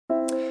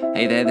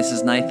Hey there, this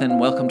is Nathan.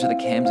 Welcome to the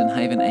Camden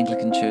Haven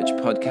Anglican Church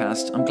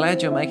podcast. I'm glad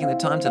you're making the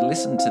time to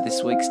listen to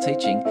this week's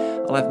teaching.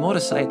 I'll have more to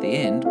say at the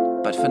end,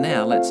 but for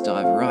now, let's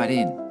dive right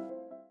in.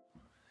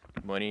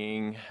 Good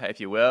morning, hope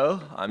you're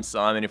well. I'm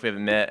Simon, if we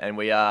haven't met, and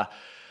we are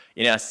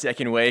in our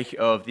second week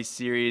of this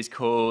series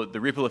called The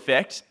Ripple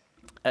Effect,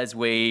 as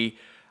we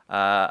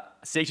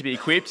seek to be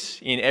equipped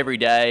in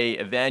everyday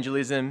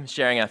evangelism,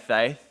 sharing our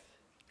faith,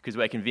 because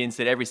we're convinced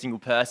that every single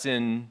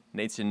person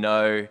needs to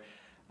know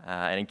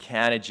and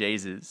encounter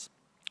Jesus.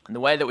 And the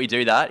way that we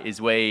do that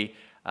is we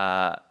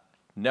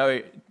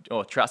know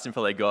or trust and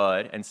follow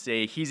God and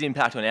see His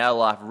impact on our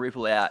life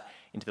ripple out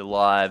into the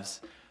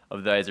lives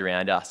of those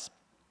around us.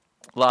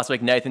 Last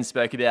week, Nathan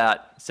spoke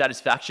about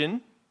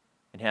satisfaction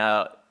and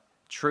how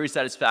true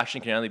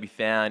satisfaction can only be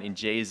found in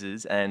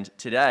Jesus. And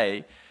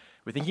today,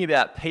 we're thinking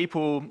about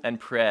people and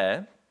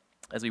prayer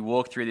as we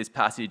walk through this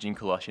passage in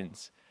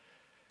Colossians.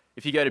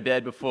 If you go to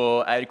bed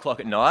before 8 o'clock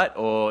at night,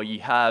 or you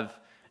have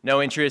no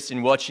interest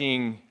in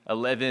watching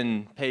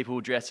 11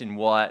 people dressed in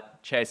white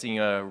chasing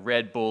a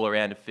red ball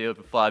around a field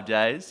for 5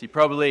 days, you're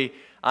probably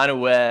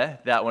unaware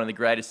that one of the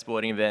greatest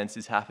sporting events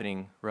is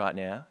happening right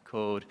now,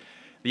 called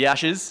the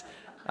Ashes,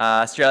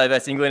 Australia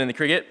versus England in the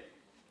cricket.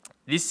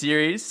 This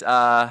series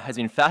has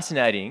been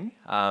fascinating,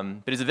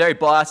 but is a very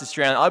biased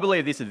Australian. I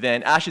believe this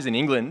event, Ashes in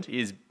England,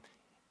 is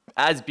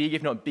as big,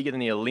 if not bigger, than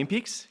the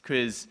Olympics,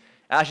 because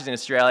Ashes in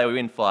Australia, we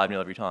win 5-0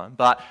 every time.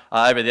 But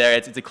over there,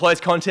 it's a close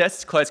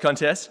contest.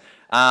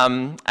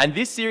 And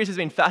this series has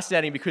been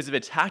fascinating because of a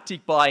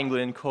tactic by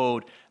England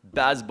called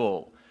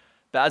Bazball.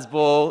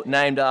 Bazball,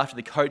 named after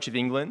the coach of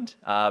England,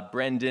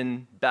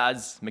 Brendan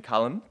Baz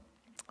McCullum.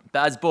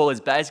 Bazball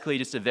is basically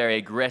just a very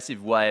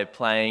aggressive way of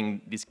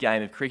playing this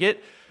game of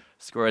cricket.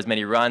 Score as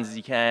many runs as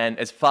you can,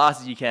 as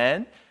fast as you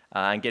can,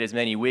 and get as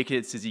many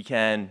wickets as you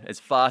can, as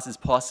fast as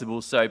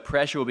possible, so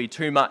pressure will be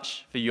too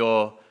much for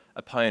your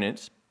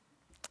opponent.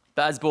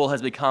 Bazball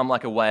has become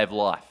like a way of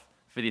life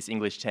for this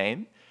English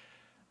team.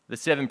 The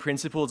 7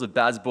 principles of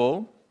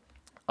Bazball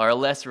are a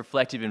less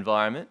reflective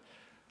environment,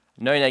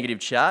 no negative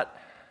chat,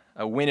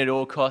 a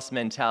win-at-all-costs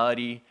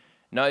mentality,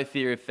 no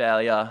fear of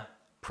failure,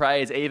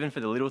 praise even for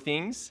the little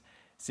things,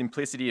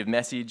 simplicity of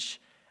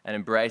message, and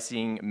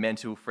embracing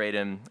mental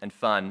freedom and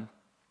fun.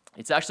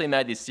 It's actually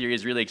made this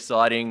series really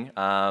exciting,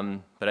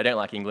 but I don't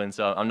like England,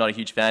 so I'm not a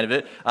huge fan of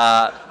it.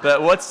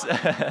 But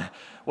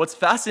what's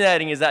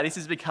fascinating is that this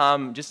has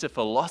become just a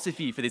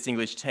philosophy for this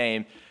English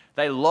team.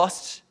 They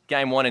lost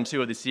game 1 and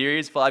 2 of the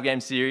series,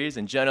 5-game series,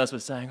 and journalists were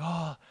saying,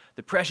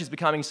 the pressure's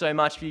becoming so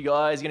much for you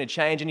guys, are you going to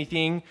change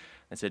anything?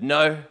 They said,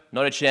 no,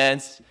 not a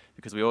chance,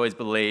 because we always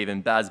believe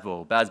in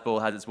Bazball. Bazball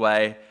has its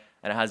way,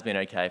 and it has been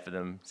okay for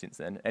them since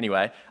then.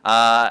 Anyway,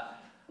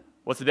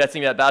 what's the best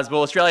thing about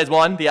Bazball? Australia's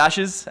won the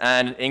Ashes,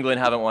 and England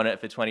haven't won it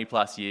for 20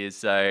 plus years.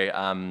 So,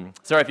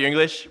 sorry if you're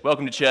English,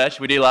 welcome to church,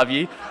 we do love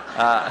you.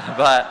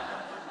 But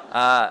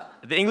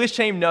the English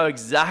team know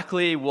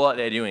exactly what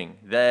they're doing.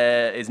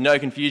 There is no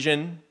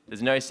confusion,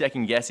 there's no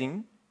second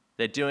guessing.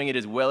 They're doing it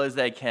as well as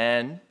they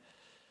can.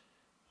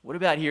 What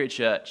about here at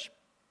church?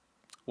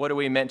 What are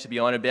we meant to be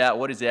on about?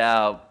 What is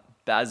our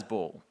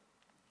Bazball?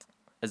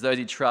 As those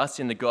who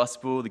trust in the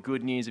gospel, the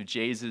good news of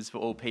Jesus for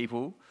all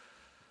people,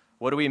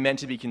 what are we meant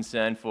to be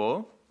concerned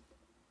for?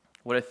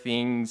 What are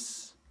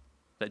things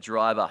that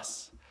drive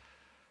us?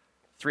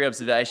 3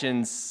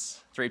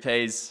 observations, 3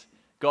 Ps.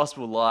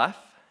 Gospel life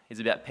is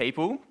about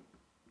people.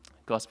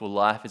 Gospel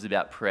life is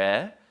about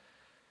prayer.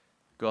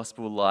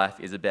 Gospel life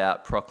is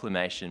about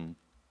proclamation.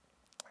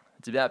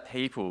 It's about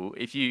people.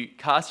 If you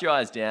cast your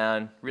eyes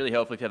down, really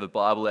helpful if you have a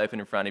Bible open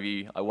in front of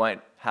you. I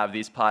won't have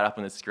this part up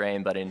on the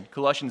screen, but in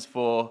Colossians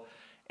 4,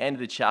 end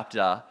of the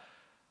chapter,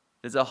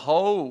 there's a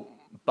whole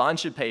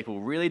bunch of people,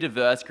 really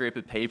diverse group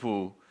of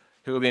people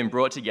who have been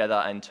brought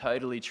together and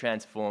totally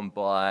transformed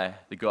by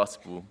the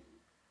gospel.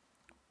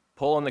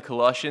 Paul and the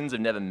Colossians have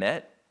never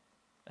met,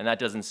 and that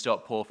doesn't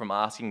stop Paul from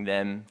asking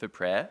them for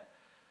prayer.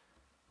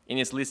 In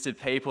this list of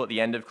people at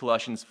the end of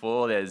Colossians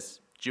 4,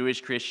 there's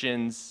Jewish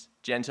Christians,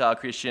 Gentile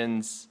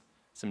Christians,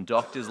 some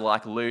doctors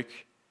like Luke,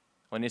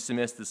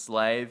 Onesimus the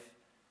slave,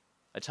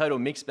 a total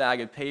mixed bag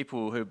of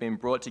people who have been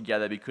brought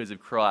together because of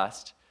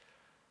Christ.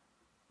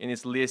 In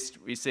this list,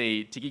 we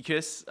see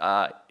Tychicus.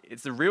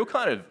 It's the real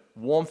kind of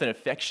warmth and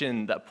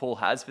affection that Paul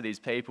has for these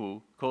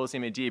people. Calls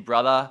him a dear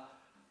brother.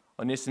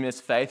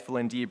 Onesimus, faithful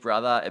and dear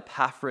brother.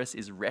 Epaphras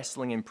is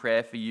wrestling in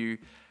prayer for you.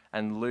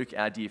 And Luke,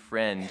 our dear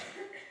friend.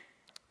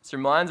 This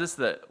reminds us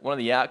that one of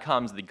the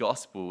outcomes of the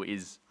gospel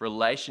is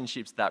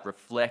relationships that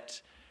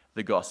reflect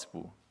the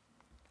gospel.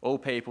 All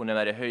people, no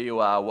matter who you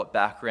are, what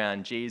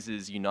background,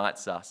 Jesus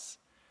unites us.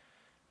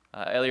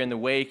 Earlier in the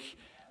week,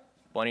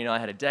 Bonnie and I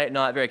had a date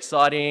night, very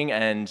exciting,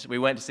 and we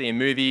went to see a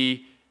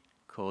movie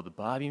called the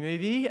Barbie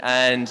movie,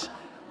 and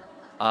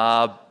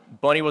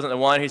Bonnie wasn't the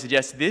one who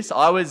suggested this.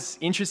 I was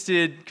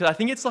interested, because I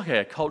think it's like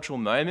a cultural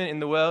moment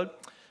in the world.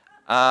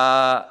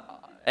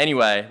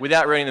 Anyway,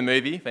 without ruining the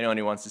movie, if anyone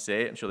who wants to see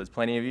it, I'm sure there's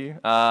plenty of you,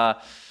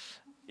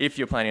 if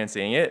you're planning on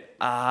seeing it,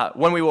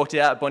 when we walked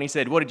out, Bonnie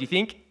said, "What did you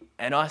think?"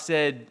 And I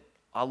said,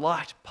 I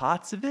liked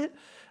parts of it.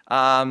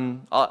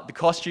 The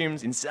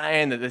costumes,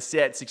 insane. The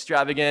set's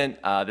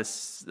extravagant.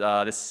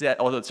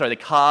 The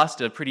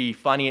cast are pretty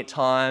funny at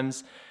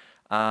times.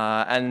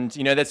 And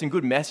there's some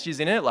good messages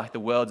in it, like the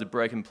world's a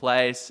broken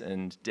place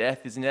and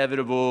death is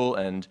inevitable,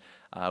 and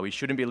we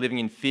shouldn't be living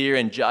in fear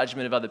and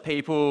judgment of other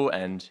people,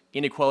 and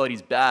inequality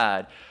is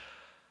bad.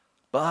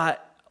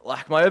 But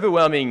like my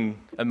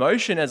overwhelming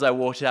emotion as I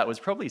walked out was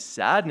probably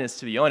sadness,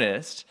 to be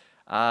honest,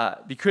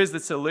 because the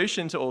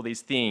solution to all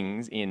these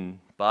things in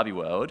Barbie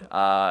world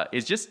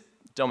is just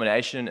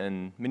domination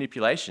and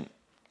manipulation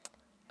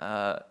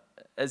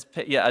as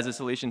a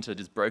solution to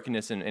just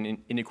brokenness and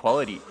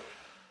inequality.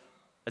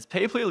 As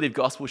people who live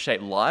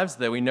gospel-shaped lives,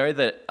 though, we know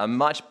that a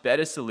much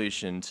better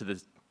solution to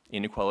the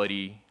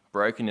inequality,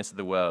 brokenness of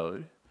the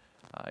world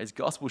is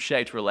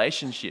gospel-shaped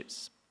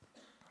relationships.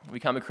 We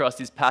come across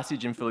this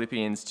passage in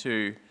Philippians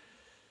 2,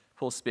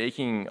 Paul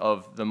speaking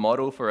of the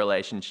model for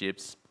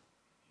relationships.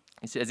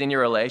 He says, "In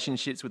your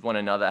relationships with one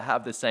another,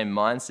 have the same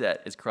mindset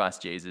as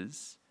Christ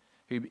Jesus,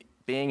 who,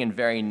 being in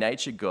very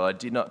nature God,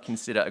 did not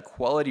consider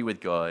equality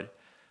with God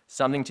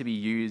something to be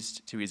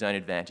used to his own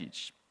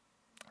advantage.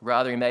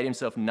 Rather, he made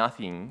himself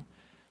nothing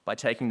by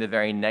taking the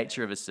very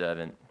nature of a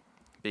servant,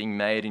 being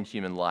made in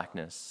human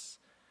likeness."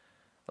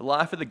 The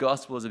life of the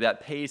gospel is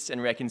about peace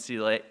and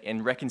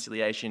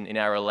reconciliation in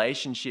our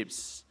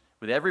relationships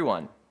with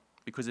everyone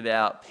because of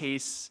our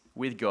peace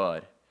with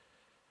God.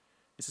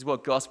 This is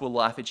what gospel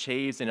life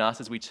achieves in us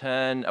as we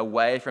turn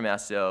away from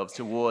ourselves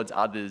towards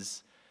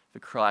others for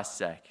Christ's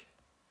sake.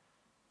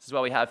 This is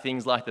why we have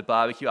things like the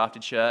barbecue after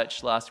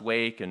church last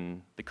week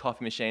and the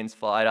coffee machines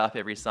fired up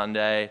every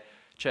Sunday,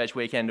 church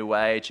weekend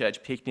away,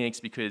 church picnics,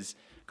 because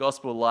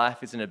gospel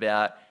life isn't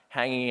about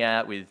hanging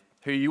out with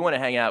who you want to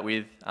hang out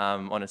with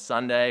on a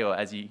Sunday or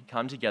as you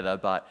come together,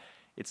 but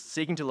it's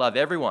seeking to love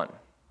everyone,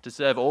 to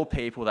serve all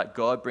people that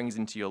God brings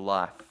into your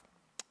life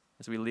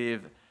as we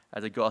live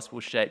as a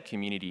gospel-shaped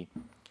community.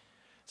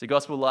 So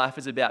gospel life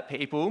is about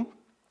people,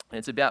 and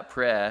it's about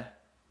prayer.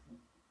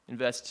 In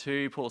verse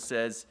 2, Paul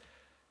says,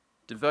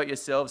 "Devote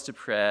yourselves to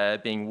prayer,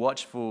 being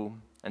watchful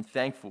and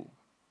thankful."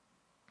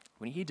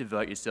 When you hear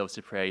devote yourselves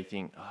to prayer, you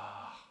think,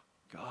 oh,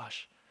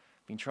 gosh,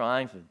 I've been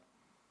trying for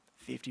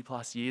 50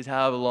 plus years,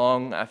 however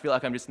long. I feel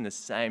like I'm just in the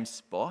same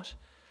spot.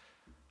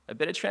 A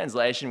better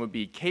translation would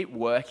be keep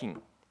working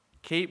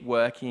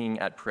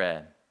at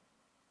prayer.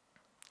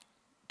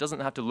 It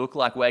doesn't have to look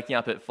like waking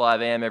up at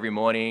 5 a.m. every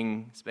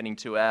morning, spending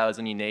 2 hours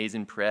on your knees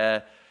in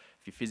prayer,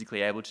 if you're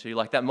physically able to.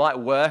 Like that might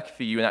work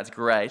for you and that's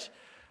great,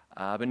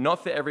 but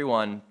not for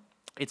everyone.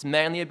 It's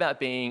mainly about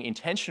being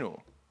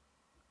intentional,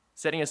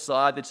 setting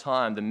aside the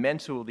time, the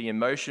mental, the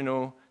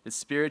emotional, the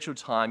spiritual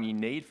time you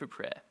need for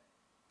prayer.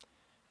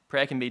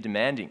 Prayer can be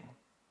demanding.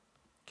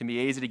 It can be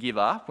easy to give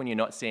up when you're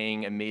not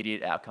seeing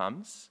immediate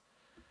outcomes.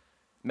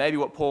 Maybe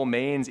what Paul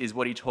means is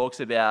what he talks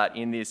about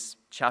in this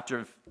chapter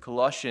of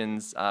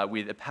Colossians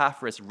with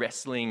Epaphras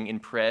wrestling in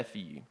prayer for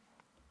you.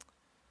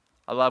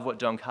 I love what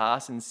Don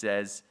Carson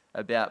says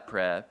about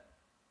prayer.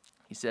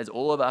 He says,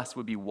 all of us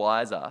would be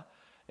wiser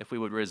if we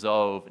would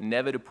resolve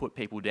never to put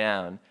people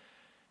down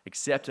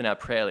except on our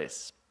prayer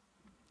lists.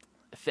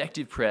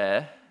 Effective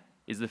prayer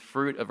is the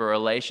fruit of a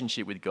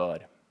relationship with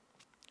God,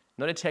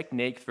 not a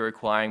technique for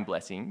acquiring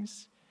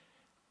blessings.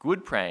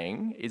 Good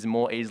praying is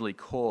more easily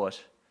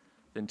caught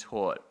than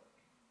taught.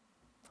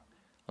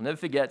 I'll never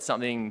forget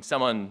something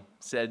someone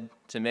said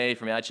to me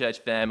from our church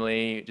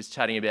family, just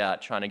chatting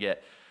about trying to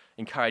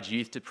encourage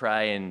youth to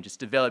pray and just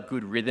develop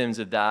good rhythms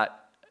of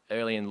that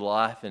early in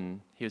life.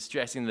 And he was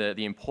stressing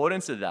the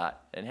importance of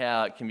that and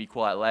how it can be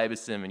quite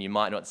laboursome and you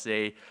might not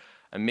see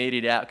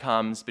immediate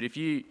outcomes. But if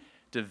you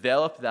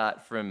develop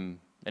that from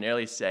an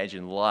early stage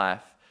in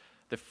life,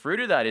 the fruit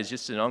of that is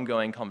just an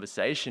ongoing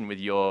conversation with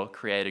your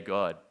Creator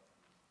God.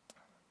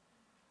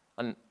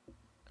 And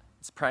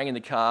it's praying in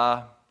the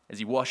car, as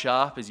you wash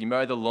up, as you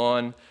mow the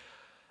lawn.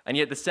 And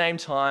yet at the same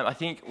time, I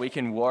think we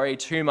can worry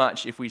too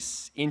much if we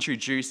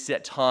introduce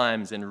set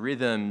times and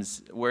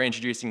rhythms. We're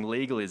introducing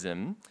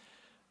legalism.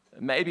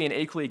 Maybe an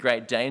equally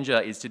great danger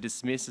is to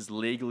dismiss as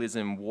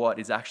legalism what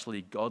is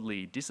actually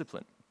godly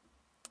discipline.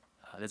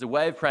 There's a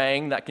way of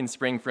praying that can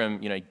spring from,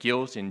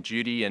 guilt and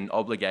duty and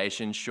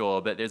obligation,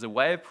 sure, but there's a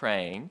way of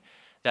praying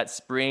that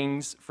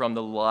springs from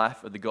the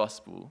life of the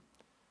gospel,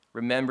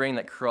 remembering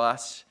that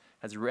Christ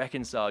has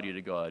reconciled you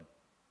to God.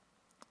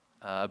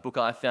 A book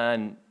I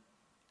found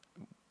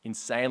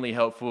insanely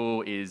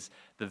helpful is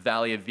The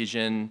Valley of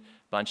Vision,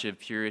 a bunch of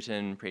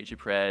Puritan preacher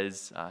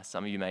prayers.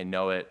 Some of you may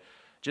know it.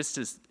 Just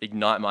to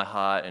ignite my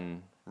heart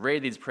and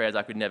read these prayers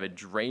I could never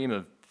dream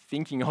of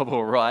thinking of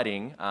or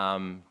writing,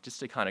 just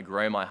to kind of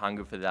grow my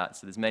hunger for that.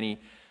 So there's many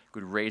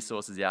good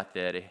resources out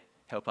there to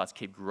help us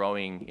keep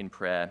growing in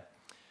prayer.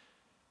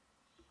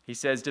 He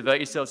says, devote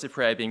yourselves to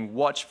prayer, being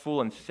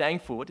watchful and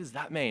thankful. What does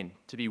that mean,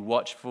 to be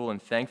watchful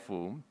and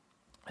thankful?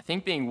 I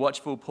think being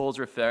watchful, Paul's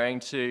referring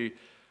to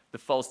the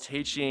false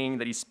teaching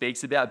that he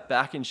speaks about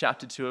back in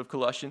chapter 2 of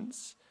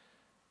Colossians.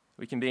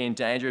 We can be in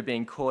danger of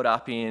being caught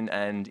up in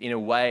and, in a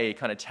way,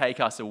 kind of take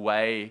us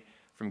away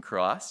from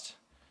Christ.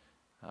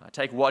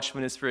 Take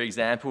watchfulness, for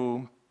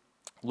example.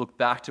 look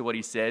back to what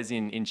he says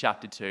in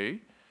chapter 2.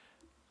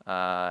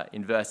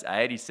 In verse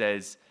 8, he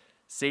says,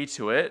 "See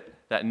to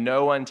it that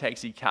no one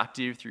takes you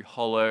captive through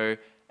hollow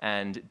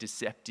and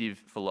deceptive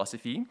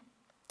philosophy,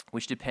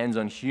 which depends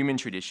on human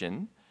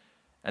tradition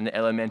and the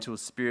elemental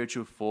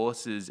spiritual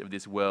forces of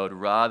this world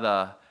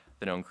rather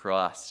than on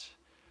Christ."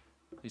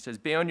 He says,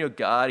 "Be on your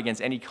guard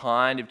against any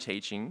kind of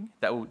teaching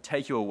that will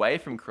take you away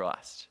from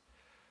Christ."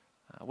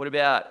 What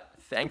about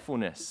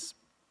thankfulness?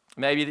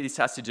 Maybe this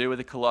has to do with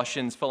the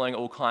Colossians following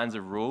all kinds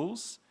of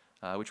rules,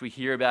 which we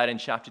hear about in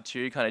chapter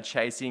 2, kind of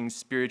chasing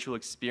spiritual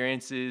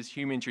experiences,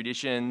 human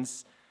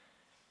traditions.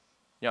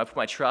 I put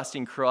my trust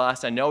in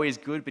Christ. I know he's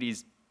good, but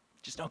he's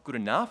just not good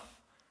enough.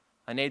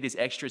 I need this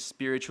extra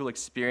spiritual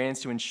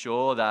experience to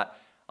ensure that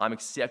I'm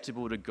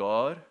acceptable to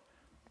God.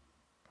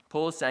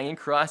 Paul is saying in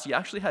Christ, you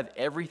actually have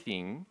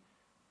everything,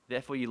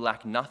 therefore you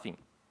lack nothing.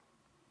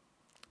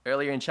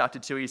 Earlier in chapter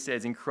 2, he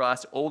says, "In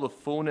Christ all the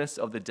fullness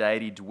of the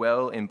deity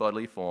dwell in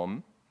bodily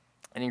form,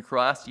 and in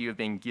Christ you have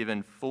been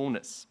given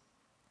fullness.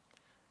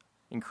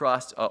 In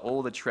Christ are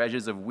all the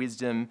treasures of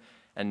wisdom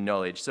and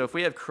knowledge." So if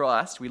we have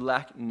Christ, we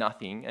lack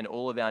nothing, and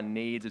all of our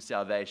needs of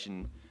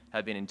salvation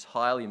have been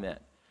entirely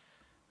met.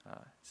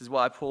 This is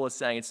why Paul is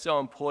saying it's so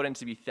important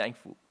to be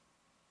thankful.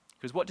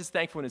 Because what does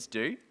thankfulness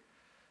do?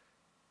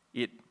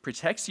 It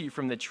protects you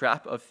from the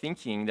trap of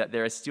thinking that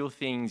there are still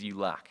things you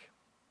lack.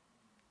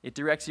 It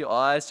directs your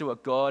eyes to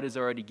what God has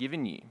already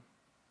given you.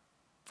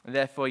 And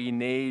therefore, you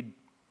need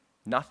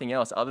nothing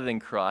else other than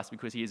Christ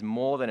because he is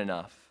more than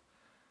enough.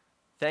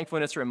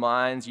 Thankfulness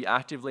reminds you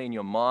actively in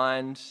your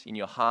mind, in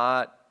your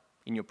heart,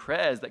 in your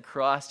prayers that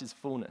Christ is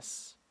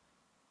fullness.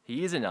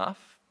 He is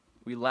enough.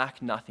 We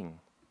lack nothing.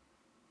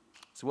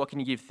 So what can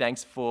you give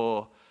thanks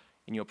for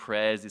in your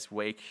prayers this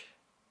week?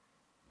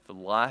 For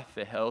life,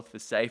 for health, for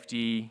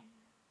safety,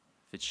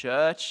 for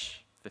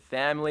church, for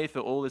family, for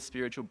all the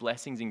spiritual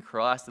blessings in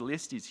Christ. The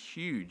list is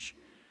huge.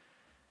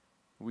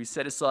 We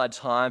set aside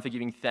time for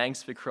giving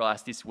thanks for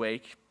Christ this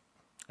week,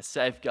 a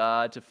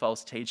safeguard to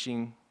false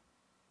teaching,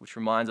 which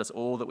reminds us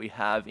all that we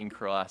have in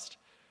Christ.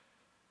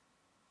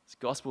 This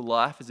gospel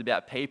life is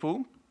about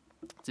people,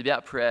 it's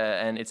about prayer,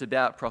 and it's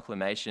about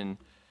proclamation.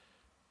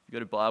 If you've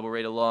got a Bible,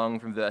 read along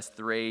from verse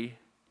 3.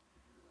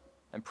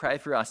 And pray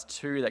for us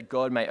too that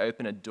God may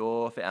open a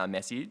door for our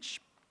message,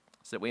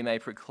 so that we may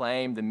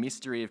proclaim the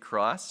mystery of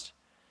Christ,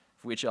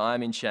 for which I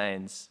am in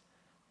chains.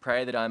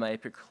 Pray that I may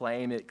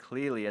proclaim it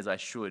clearly as I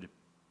should.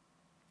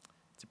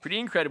 It's a pretty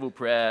incredible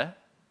prayer,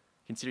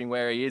 considering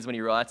where he is when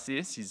he writes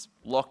this. He's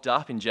locked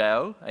up in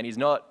jail, and he's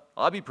not,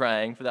 I'd be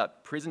praying for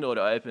that prison door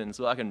to open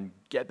so I can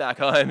get back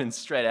home and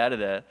straight out of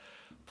there.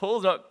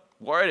 Paul's not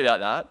worried about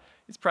that.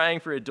 He's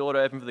praying for a door to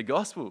open for the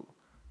gospel.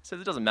 He says,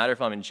 it doesn't matter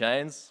if I'm in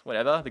chains,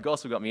 whatever, the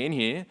gospel got me in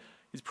here.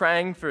 He's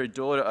praying for a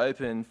door to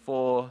open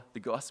for the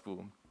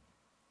gospel.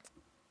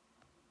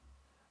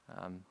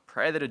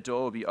 Pray that a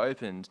door will be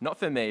opened, not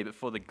for me, but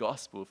for the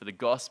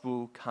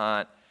gospel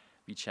can't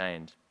be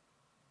chained.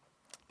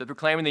 But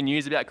proclaiming the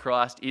news about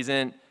Christ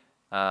isn't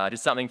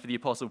just something for the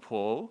Apostle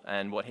Paul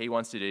and what he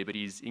wants to do, but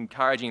he's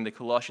encouraging the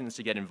Colossians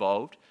to get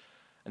involved.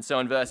 And so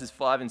in verses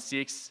 5 and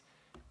 6,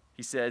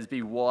 he says,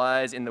 "Be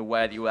wise in the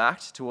way that you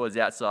act towards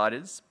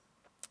outsiders.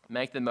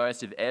 Make the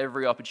most of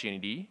every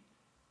opportunity.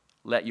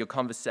 Let your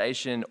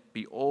conversation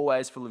be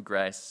always full of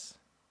grace,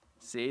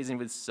 seasoned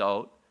with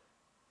salt,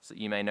 so that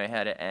you may know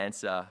how to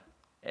answer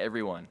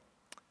everyone."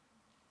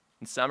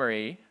 In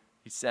summary,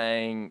 he's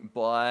saying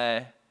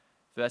by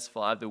verse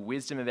 5, the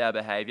wisdom of our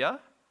behavior,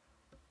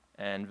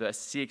 and verse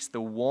 6,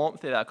 the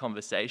warmth of our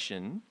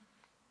conversation,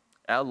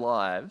 our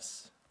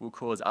lives will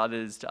cause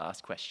others to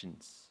ask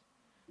questions.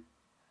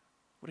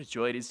 What a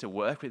joy it is to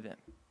work with them.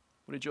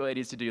 What a joy it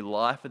is to do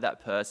life with that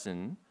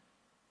person.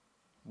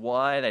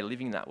 Why are they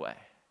living that way?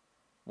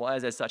 Why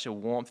is there such a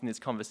warmth in this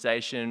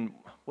conversation?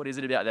 What is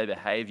it about their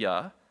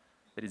behavior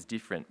that is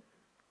different?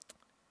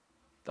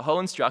 The whole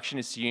instruction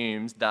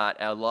assumes that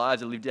our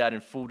lives are lived out in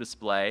full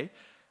display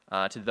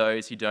to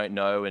those who don't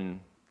know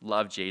and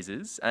love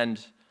Jesus.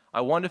 And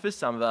I wonder for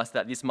some of us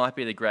that this might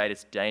be the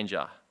greatest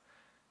danger.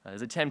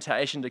 There's a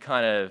temptation to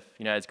kind of,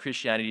 as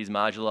Christianity is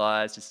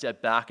marginalized, to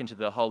step back into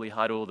the holy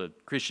huddle, the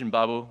Christian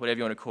bubble, whatever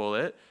you want to call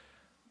it.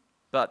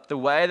 But the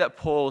way that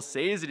Paul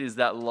sees it is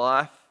that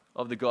life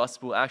of the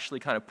gospel actually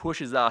kind of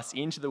pushes us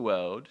into the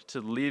world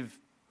to live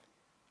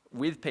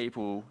with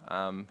people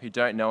who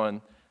don't know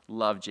and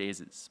love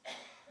Jesus.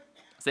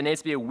 So there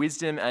needs to be a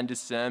wisdom and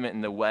discernment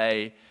in the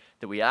way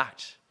that we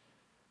act.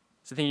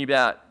 So thinking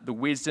about the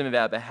wisdom of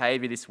our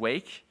behavior this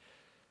week,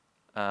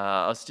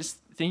 I was just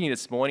thinking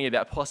this morning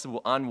about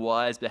possible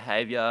unwise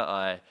behavior.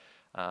 I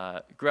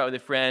grew up with a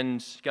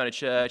friend, going to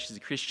church, she's a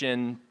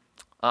Christian.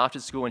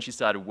 After school, when she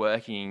started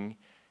working,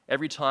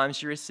 every time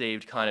she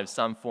received kind of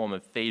some form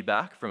of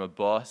feedback from a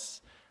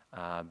boss,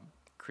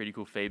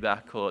 critical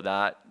feedback, call it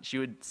that, she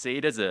would see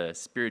it as a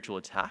spiritual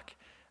attack.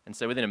 And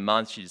so within a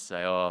month, she'd just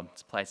say, "Oh,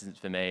 this place isn't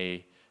for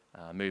me,"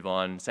 move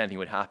on, same thing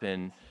would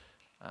happen.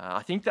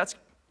 I think that's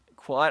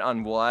quite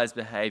unwise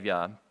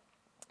behavior.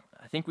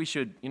 I think we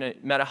should, no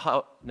matter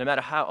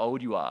how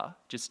old you are,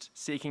 just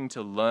seeking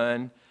to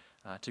learn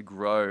to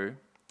grow,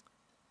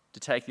 to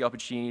take the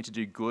opportunity to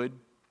do good,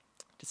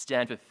 to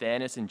stand for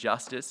fairness and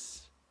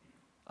justice.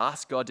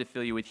 Ask God to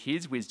fill you with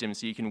his wisdom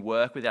so you can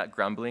work without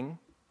grumbling,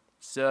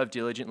 serve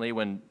diligently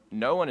when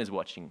no one is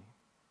watching.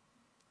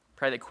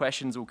 Pray that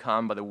questions will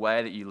come by the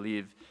way that you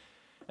live.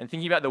 And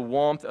thinking about the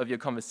warmth of your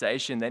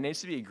conversation, there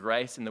needs to be a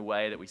grace in the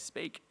way that we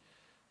speak.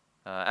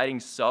 Adding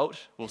salt,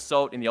 well,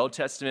 salt in the Old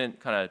Testament,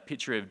 kind of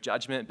picture of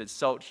judgment, but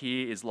salt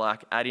here is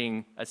like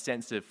adding a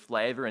sense of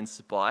flavor and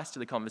spice to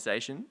the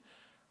conversation,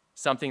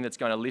 something that's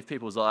going to lift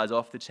people's eyes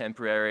off the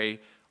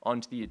temporary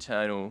onto the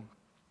eternal.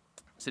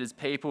 So as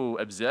people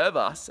observe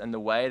us and the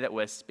way that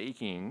we're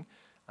speaking,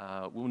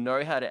 we'll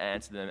know how to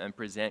answer them and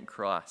present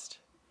Christ.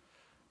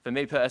 For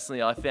me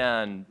personally, I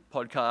found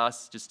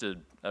podcasts just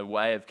a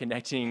way of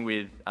connecting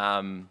with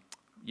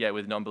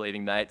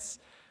non-believing mates.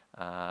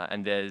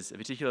 And there's a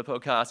particular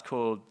podcast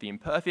called The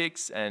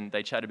Imperfects, and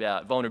they chat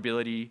about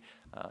vulnerability,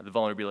 the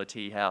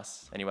Vulnerability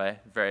House. Anyway,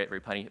 very,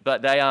 very punny.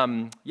 But they,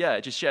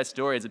 just share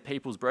stories of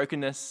people's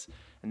brokenness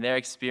and their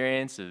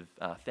experience of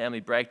family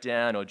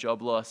breakdown or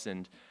job loss.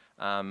 And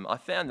I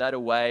found that a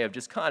way of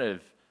just kind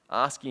of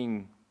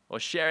asking or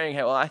sharing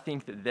how I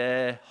think that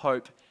their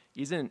hope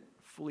isn't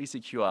fully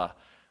secure.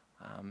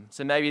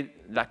 So maybe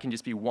that can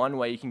just be one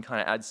way you can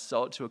kind of add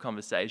salt to a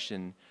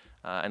conversation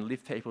and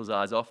lift people's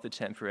eyes off the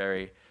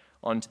temporary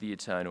onto the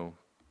eternal.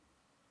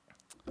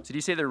 So do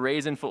you see the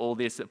reason for all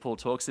this that Paul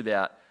talks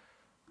about?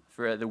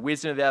 For the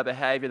wisdom of our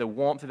behavior, the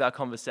warmth of our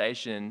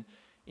conversation.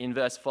 In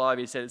verse 5,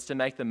 he said it's to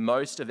make the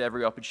most of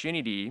every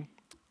opportunity,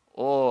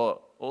 or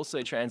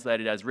also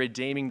translated as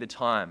redeeming the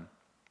time,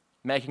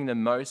 making the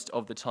most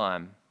of the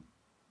time.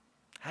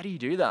 How do you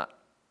do that?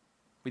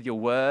 With your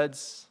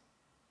words,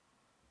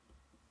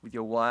 with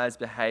your wise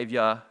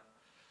behavior,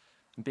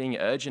 and being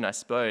urgent, I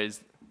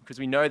suppose, because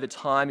we know the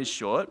time is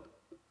short.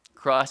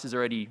 Christ has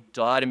already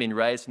died and been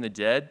raised from the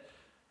dead.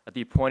 At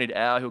the appointed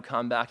hour, he'll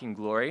come back in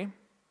glory.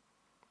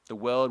 The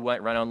world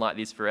won't run on like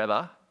this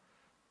forever.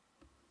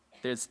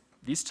 There's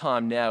this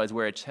time now is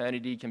where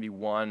eternity can be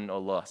won or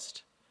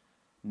lost.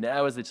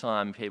 Now is the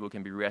time people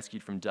can be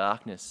rescued from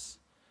darkness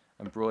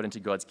and brought into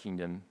God's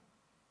kingdom.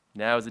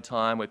 Now is the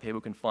time where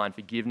people can find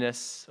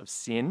forgiveness of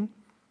sin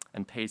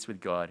and peace with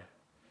God.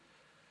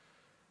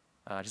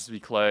 Just as we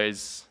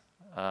close,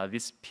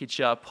 this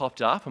picture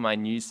popped up on my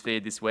news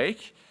feed this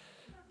week.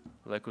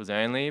 Locals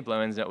only,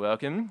 blow-ins not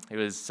welcome. It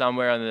was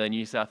somewhere on the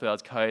New South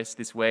Wales coast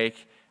this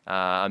week.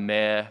 A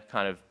mayor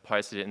kind of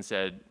posted it and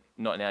said,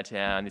 "Not in our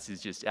town, this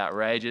is just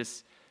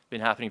outrageous.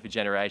 Been happening for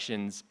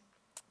generations."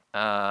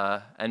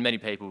 And many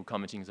people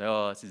commenting say,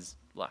 "Oh, this is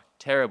like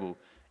terrible."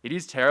 It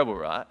is terrible,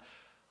 right?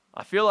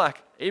 I feel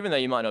like even though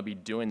you might not be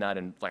doing that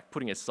and like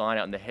putting a sign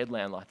out in the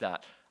headland like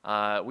that,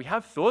 we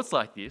have thoughts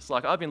like this.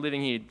 Like I've been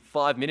living here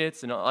 5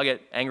 minutes and I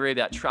get angry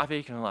about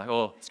traffic and I'm like,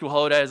 oh, school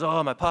holidays,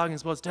 oh, my parking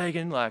spot's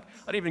taken. Like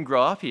I didn't even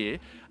grow up here.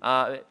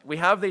 We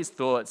have these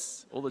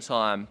thoughts all the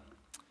time.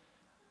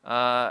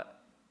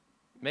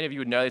 Many of you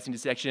would know this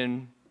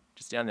intersection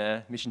just down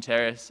there, Mission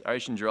Terrace,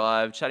 Ocean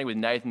Drive, chatting with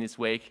Nathan this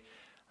week.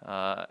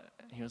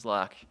 He was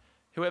like,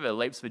 whoever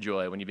leaps for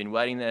joy when you've been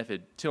waiting there for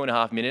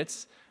 2.5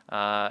 minutes,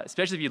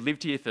 especially if you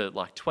lived here for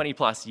like 20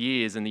 plus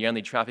years and the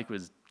only traffic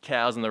was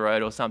cows on the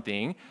road or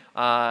something.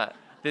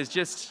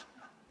 There's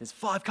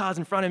 5 cars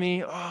in front of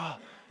me. Oh,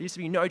 there used to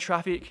be no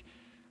traffic.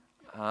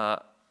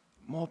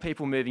 More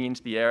people moving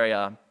into the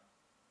area.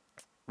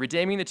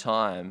 Redeeming the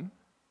time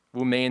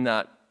will mean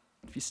that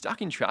if you're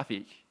stuck in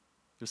traffic,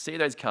 you'll see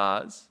those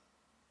cars.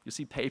 You'll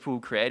see people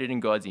created in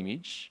God's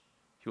image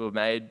who are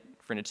made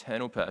for an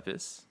eternal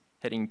purpose,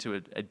 heading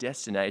to a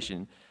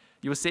destination.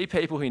 You will see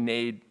people who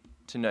need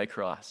to know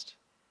Christ.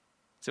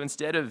 So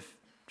instead of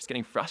just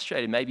getting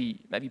frustrated,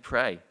 maybe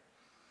pray.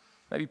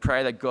 Maybe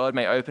pray that God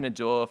may open a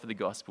door for the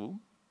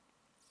gospel.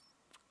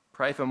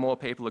 Pray for more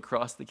people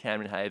across the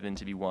Cameron Haven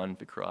to be won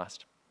for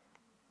Christ.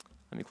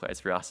 Let me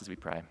close for us as we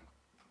pray.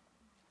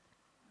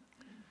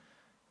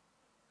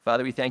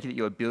 Father, we thank you that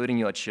you are building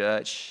your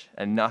church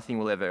and nothing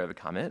will ever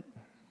overcome it.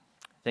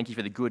 Thank you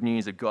for the good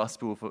news of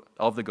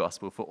the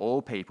gospel for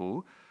all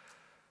people.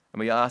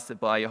 And we ask that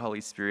by your Holy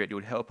Spirit, you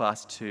would help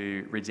us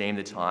to redeem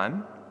the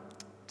time,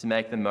 to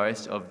make the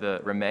most of the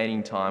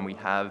remaining time we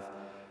have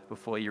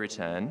before you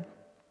return.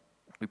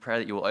 We pray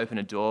that you will open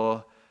a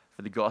door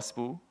for the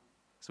gospel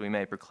so we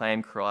may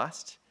proclaim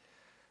Christ.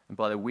 And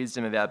by the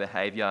wisdom of our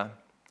behavior,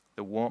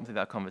 the warmth of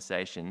our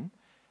conversation,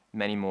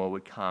 many more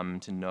would come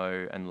to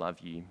know and love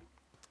you.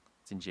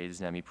 It's in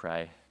Jesus' name we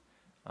pray.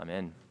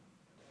 Amen.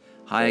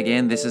 Hi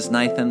again, this is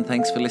Nathan.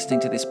 Thanks for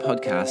listening to this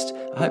podcast.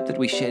 I hope that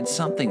we shared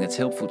something that's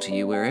helpful to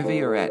you wherever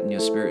you're at in your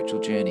spiritual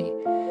journey.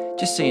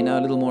 Just so you know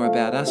a little more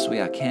about us, we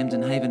are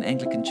Camden Haven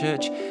Anglican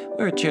Church.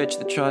 We're a church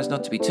that tries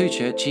not to be too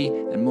churchy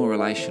and more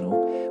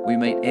relational. We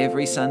meet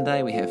every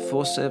Sunday. We have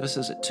 4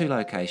 services at 2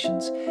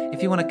 locations.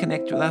 If you want to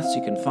connect with us,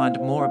 you can find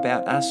more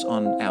about us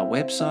on our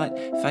website,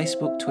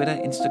 Facebook, Twitter,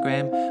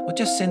 Instagram, or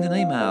just send an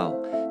email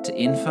to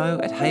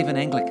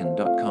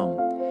info@havenanglican.com.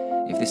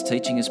 If this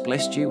teaching has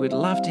blessed you, we'd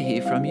love to hear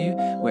from you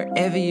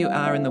wherever you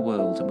are in the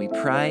world, and we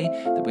pray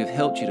that we've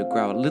helped you to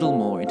grow a little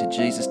more into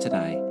Jesus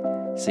today.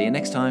 See you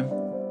next time.